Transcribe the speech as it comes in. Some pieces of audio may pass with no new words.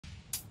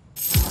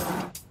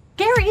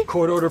country.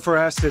 Court order for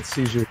asset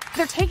seizure.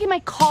 They're taking my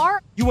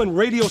car. You went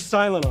radio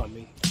silent on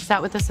me. Is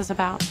that what this is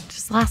about?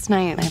 Just last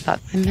night, I thought,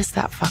 I missed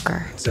that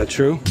fucker. Is that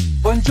true?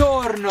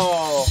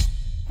 Buongiorno.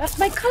 That's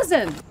my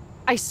cousin.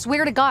 I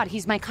swear to God,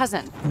 he's my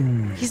cousin.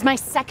 He's my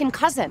second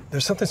cousin.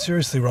 There's something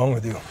seriously wrong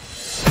with you.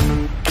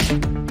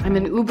 I'm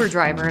an Uber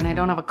driver and I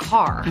don't have a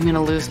car. I'm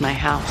gonna lose my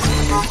house.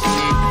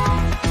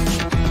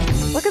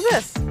 Look at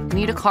this.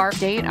 Need a car,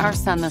 date our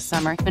son this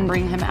summer, and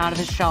bring him out of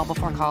his shell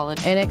before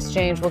college. In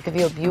exchange, we'll give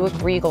you a Buick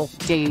Regal.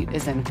 Date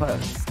is in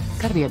quotes.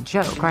 Gotta be a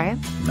joke, right?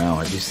 No,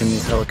 have you seen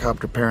these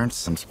helicopter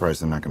parents? I'm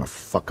surprised they're not gonna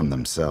fuck them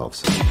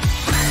themselves.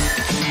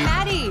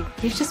 Maddie!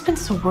 We've just been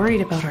so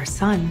worried about our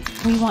son.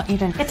 We want you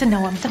to get to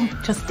know him.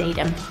 Don't just date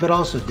him. But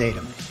also date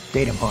him.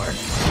 Date him hard.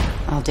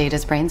 I'll date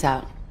his brains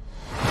out.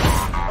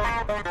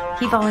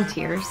 He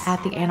volunteers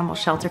at the animal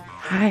shelter.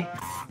 Hi.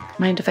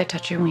 Mind if I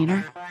touch your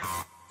wiener?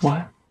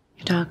 What?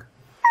 Your dog.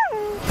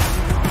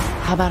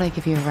 How about I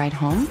give you a ride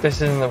home?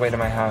 This isn't the way to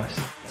my house.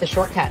 It's a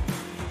shortcut.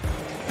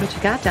 What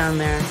you got down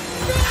there?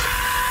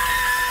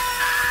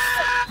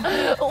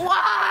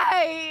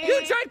 Why?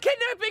 You tried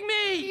kidnapping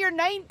me! You're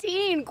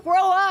 19.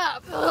 Grow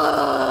up.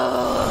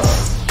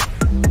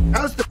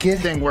 How's the kid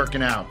thing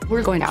working out?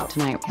 We're going out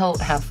tonight. He'll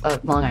have a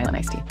Long Island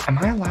iced tea. Am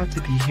I allowed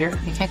to be here?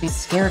 You can't be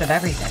scared of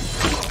everything.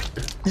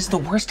 This is the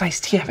worst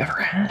iced tea I've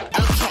ever had.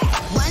 Okay,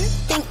 one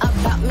thing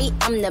about me,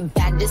 I'm the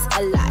baddest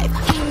alive.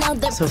 You know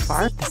that So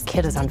far, this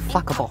kid is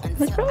unfuckable.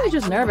 He's probably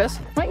just nervous.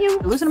 Why don't you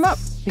loosen him up?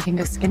 We can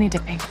go skinny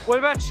dipping. What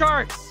about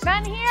sharks?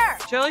 None here.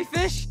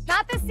 Jellyfish?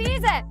 Not this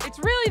season. It's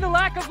really the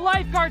lack of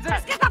lifeguards.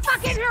 Let's get the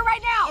fuck in here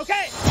right now.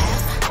 Okay.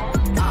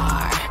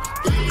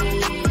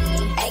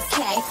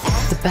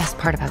 The best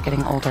part about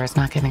getting older is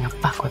not giving a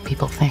fuck what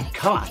people think.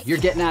 Come on, you're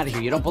getting out of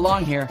here. You don't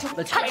belong here.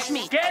 Let's touch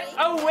me. Get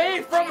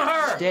away from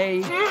her!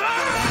 Stay.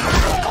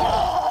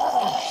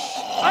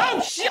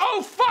 Oh, shit!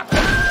 Oh, fuck!